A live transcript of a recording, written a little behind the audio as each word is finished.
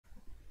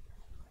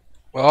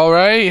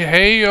Alright,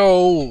 hey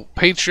yo,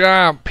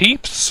 Patreon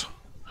peeps.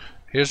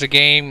 Here's a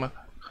game,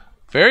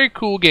 very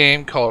cool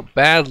game called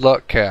Bad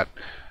Luck Cat.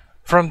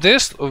 From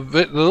this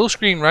little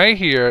screen right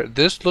here,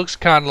 this looks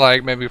kind of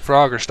like maybe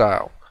Frogger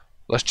style.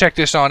 Let's check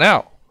this on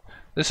out.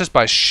 This is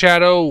by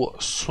Shadow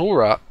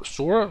Sora.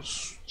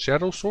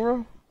 Shadow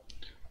Sora?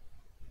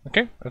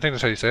 Okay, I think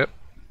that's how you say it.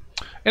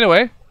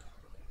 Anyway,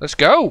 let's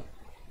go.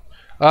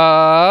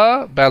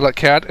 Bad Luck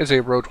Cat is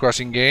a road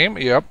crossing game.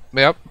 Yep,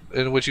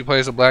 in which you play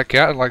as a black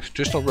cat, unlike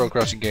traditional road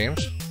crossing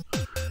games.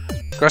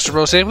 Cross the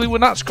road safely will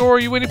not score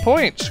you any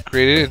points.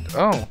 Created.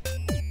 Oh.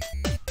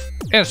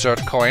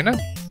 Insert coin.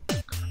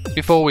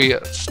 Before we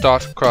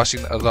start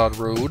crossing the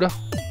road,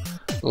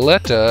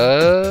 let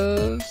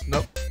us.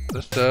 Nope.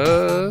 Let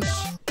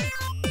us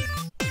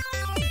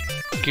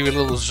give you a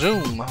little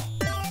zoom.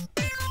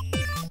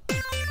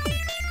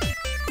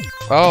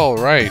 All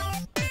right.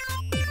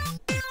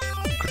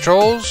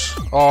 Controls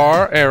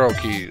are arrow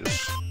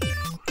keys.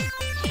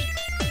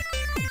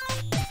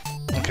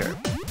 Okay.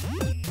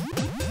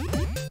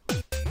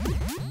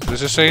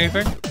 Does this say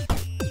anything?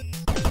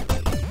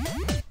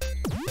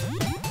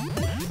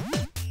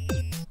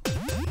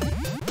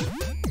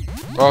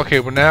 Okay,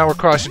 well now we're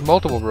crossing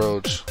multiple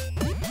roads.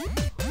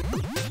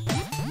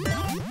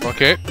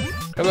 Okay.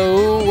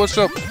 Hello, what's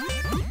up?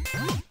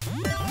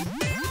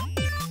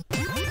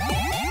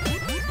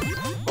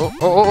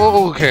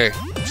 Oh, okay.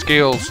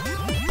 Scales.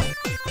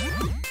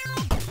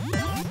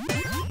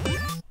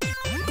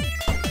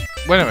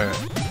 Wait a minute.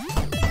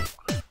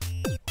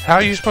 How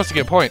are you supposed to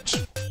get points?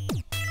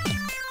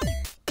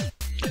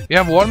 You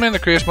have 1 minute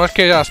to create as much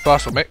chaos as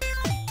possible, mate.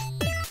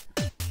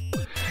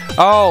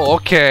 Oh,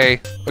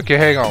 okay. Okay,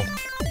 hang on.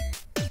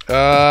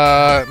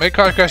 Make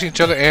cars crashing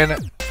each other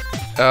and...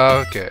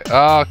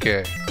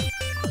 Okay.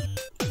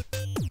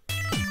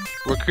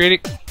 We're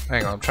creating...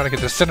 Hang on, I'm trying to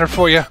get the center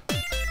for you.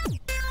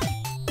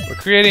 We're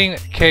creating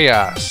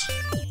chaos.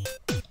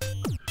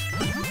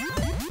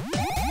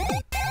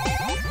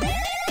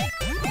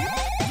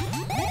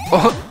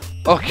 Oh,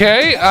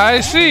 okay,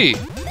 I see.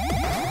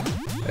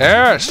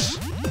 Yes.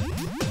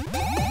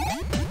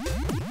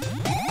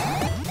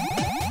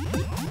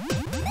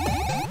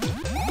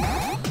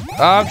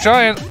 I'm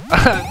trying.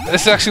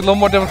 It's actually a little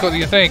more difficult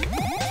than you think.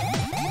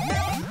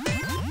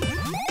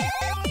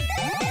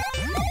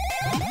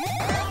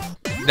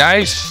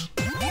 Nice.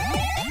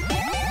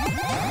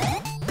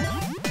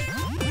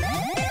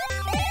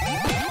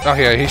 Oh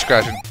yeah, he's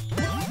scratching.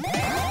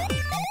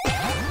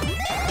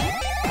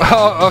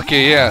 Oh,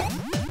 okay, yeah.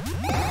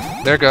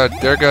 They're good.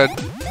 They're good.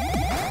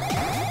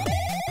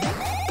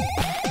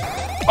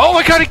 Oh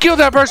my god, he killed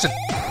that person!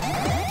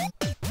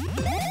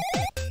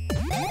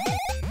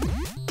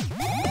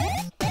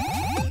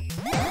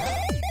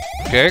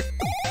 Okay.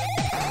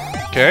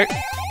 Okay.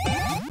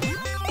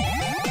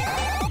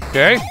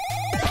 Okay.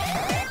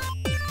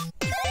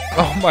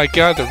 Oh my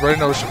god, they're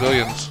running over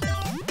civilians.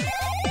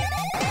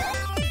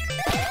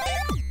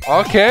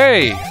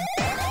 Okay.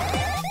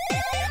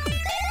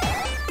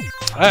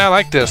 I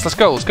like this. Let's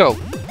go. Let's go.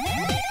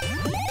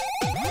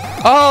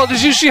 Oh,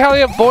 did you see how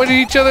they avoided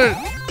each other?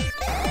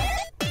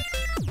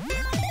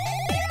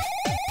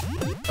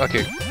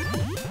 Okay.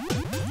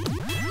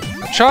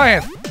 I'm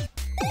trying.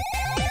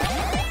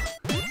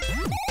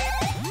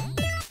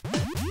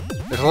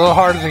 It's a little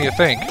harder than you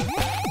think.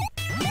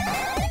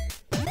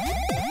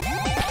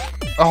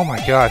 Oh my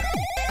god.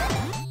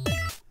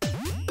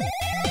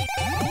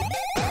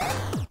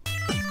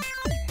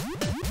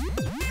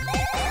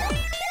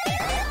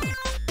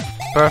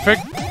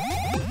 Perfect.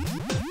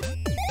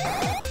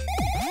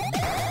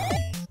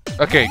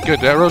 Okay, good.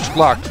 That road's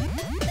blocked.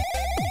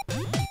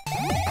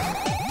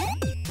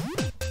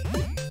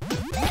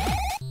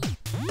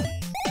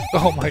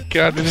 Oh my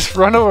god, they just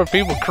run over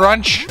people.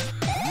 Crunch.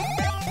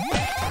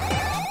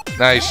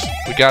 Nice.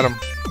 We got him.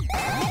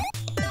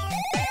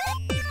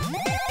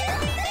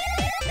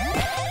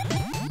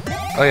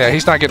 Oh yeah,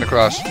 he's not getting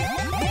across.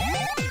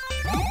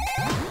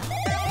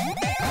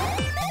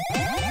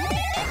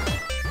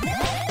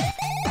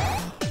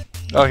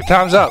 Okay,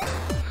 time's up.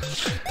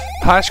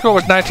 High score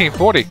was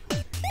 1940.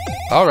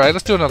 Alright,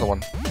 let's do another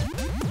one.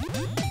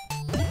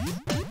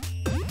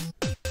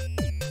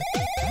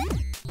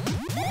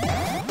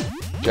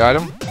 Got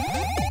him.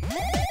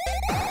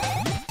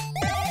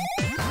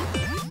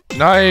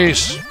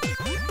 Nice.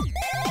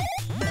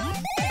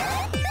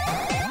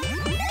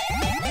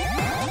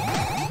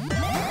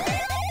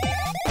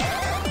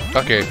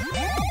 Okay.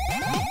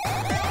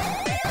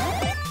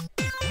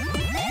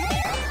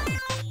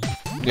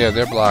 Yeah,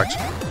 they're blocked.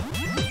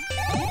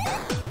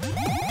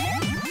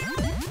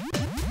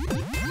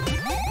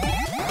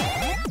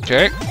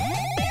 Okay.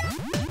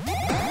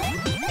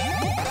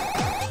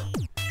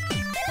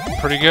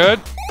 Pretty good.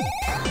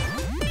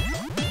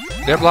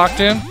 They're blocked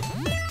in.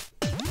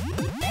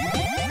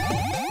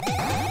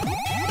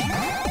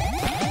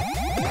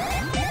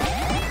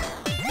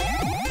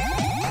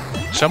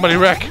 Somebody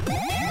wreck.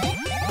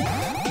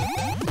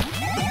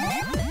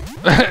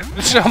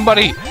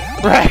 Somebody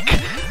wreck.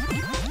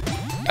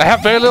 I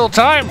have very little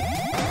time.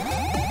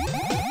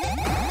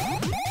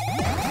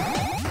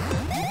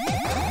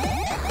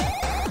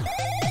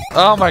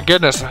 Oh my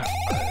goodness.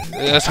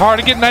 It's hard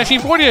to get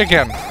 1940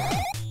 again.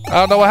 I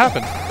don't know what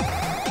happened.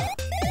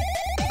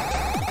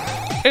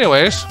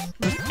 Anyways,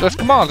 let's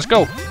come on, let's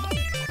go.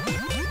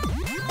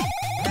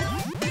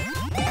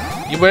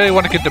 You really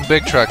want to get the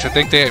big trucks. I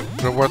think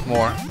they're worth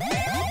more.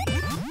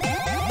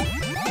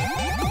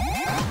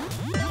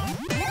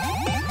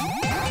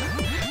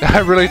 I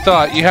really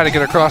thought you had to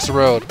get across the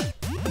road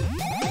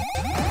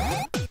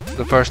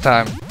the first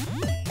time.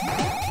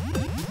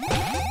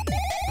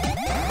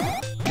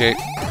 Okay.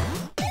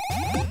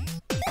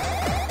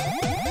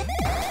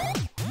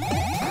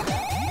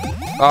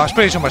 Oh, I'm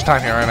spending so much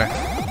time here, aren't I?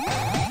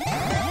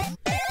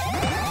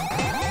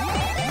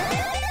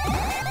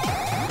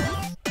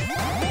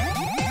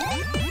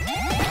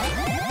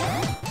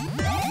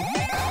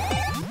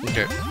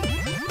 Okay.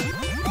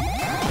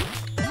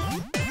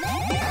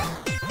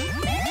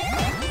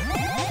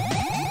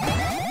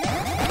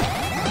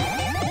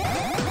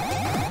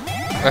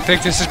 I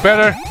think this is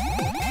better.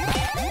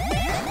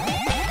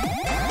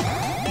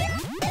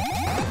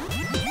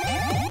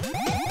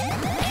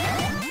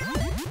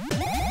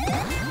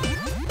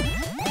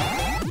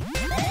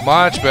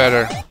 Much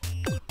better.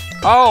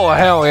 Oh,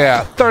 hell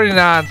yeah.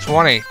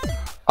 39:20.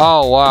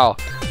 Oh, wow.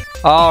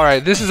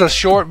 Alright, this is a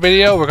short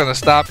video. We're going to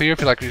stop here. If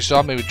you like what you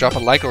saw, maybe drop a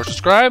like or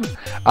subscribe.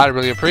 I'd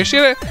really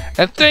appreciate it.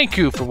 And thank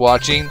you for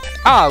watching.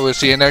 I will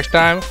see you next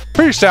time.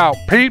 Peace out,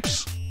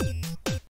 peeps.